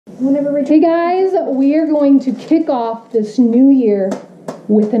Hey guys, we are going to kick off this new year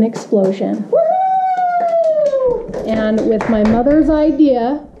with an explosion. Woohoo! And with my mother's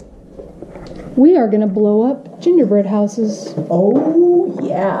idea, we are going to blow up gingerbread houses. Oh,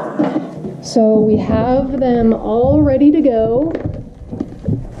 yeah. So we have them all ready to go.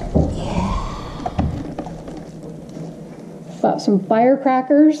 Got some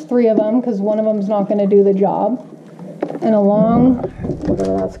firecrackers, 3 of them, because one of them's not going to do the job. And a long,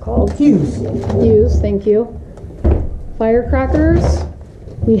 whatever that's called. Fuse, thank you. Firecrackers.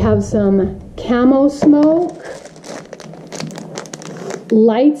 We have some camo smoke.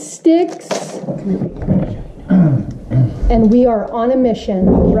 Light sticks. And we are on a mission,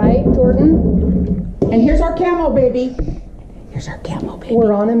 right, Jordan? And here's our camo, baby. Here's our camo, baby.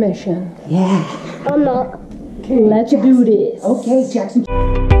 We're on a mission. Yeah. I'm not. Okay, let's do this. Okay, Jackson.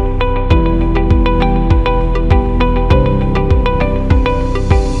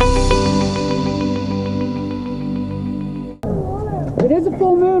 It is a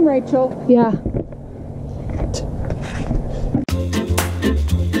full moon, Rachel. Yeah.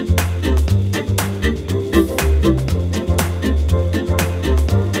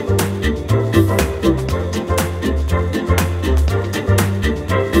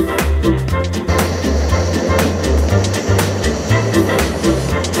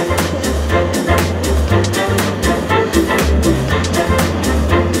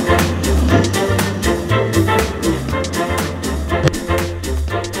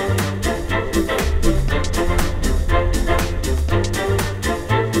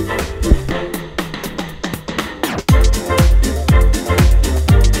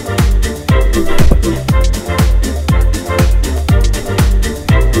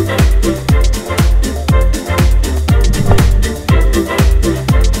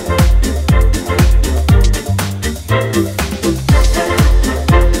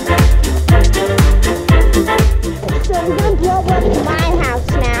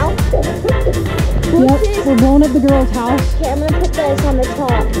 We're blowing up the girl's house. Okay, I'm gonna put this on the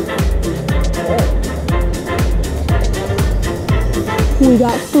top. We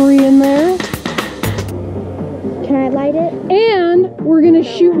got 3 in there. Can I light it? And we're gonna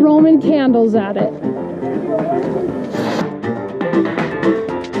shoot Roman candles at it.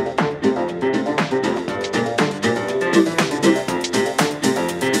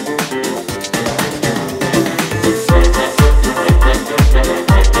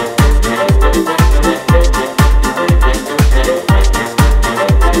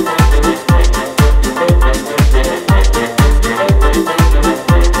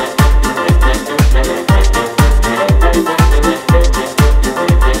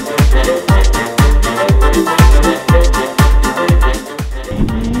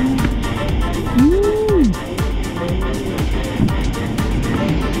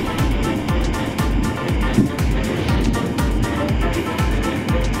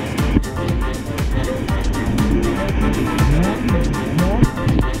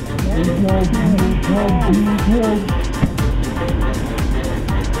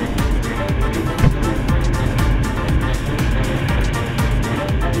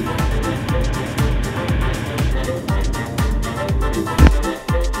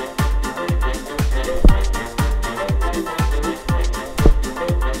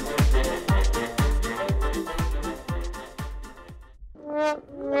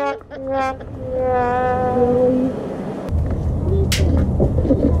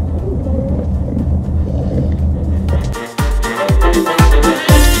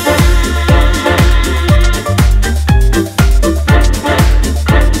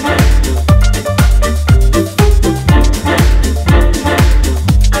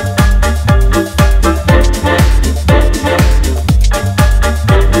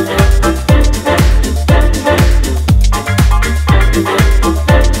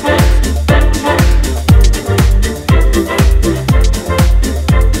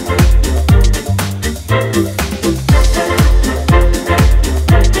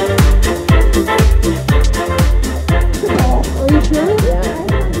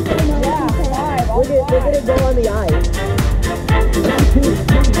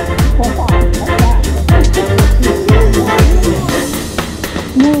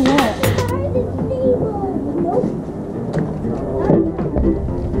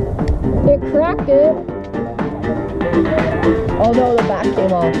 Oh no, the back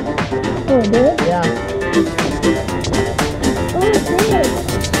came off. Oh, it did? Yeah. Oh, it did.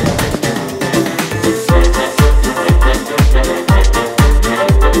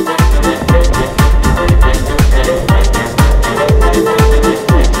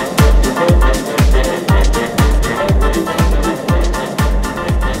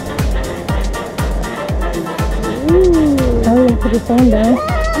 Ooh. Oh, you put your phone down.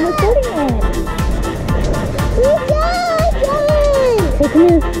 I'm recording it. Hey, come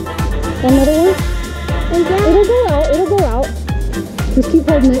here. Want another one? It'll go out. It'll go out. Just keep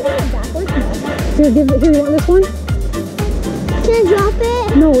holding it. Here, here, you want this one? Can I drop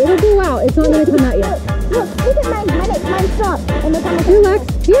it? No, it'll go out. It's not going to come out yet. Look at mine stopped. And look how much. Here,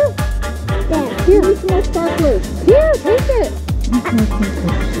 Lex. Here. There. Here. These more sparklers. Here, taste it.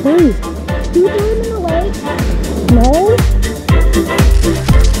 Please. Do you throw them in the lake? No.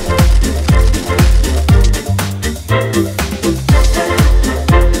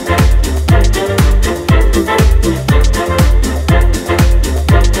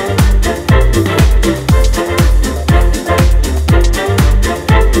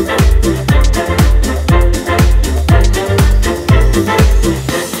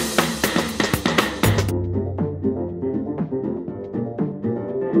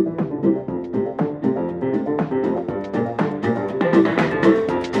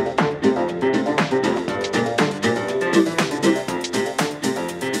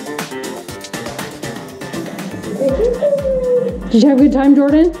 Did you have a good time,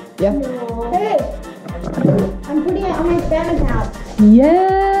 Jordan? Yeah. Hey! I'm putting it on my spam account.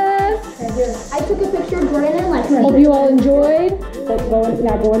 Yes! I took a picture of Jordan and Lex. Hope you all enjoyed. Go in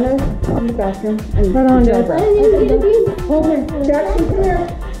the bathroom. And Right on, dude. Hold her. Jackson, come here.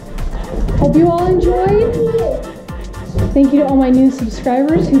 Hope you all enjoyed. Thank you to all my new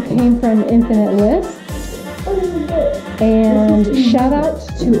subscribers who came from Infinite Lists. And shout out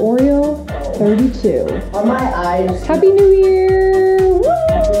to Oreo32. On my eyes. Happy New Year!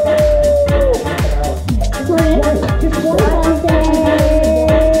 Woo!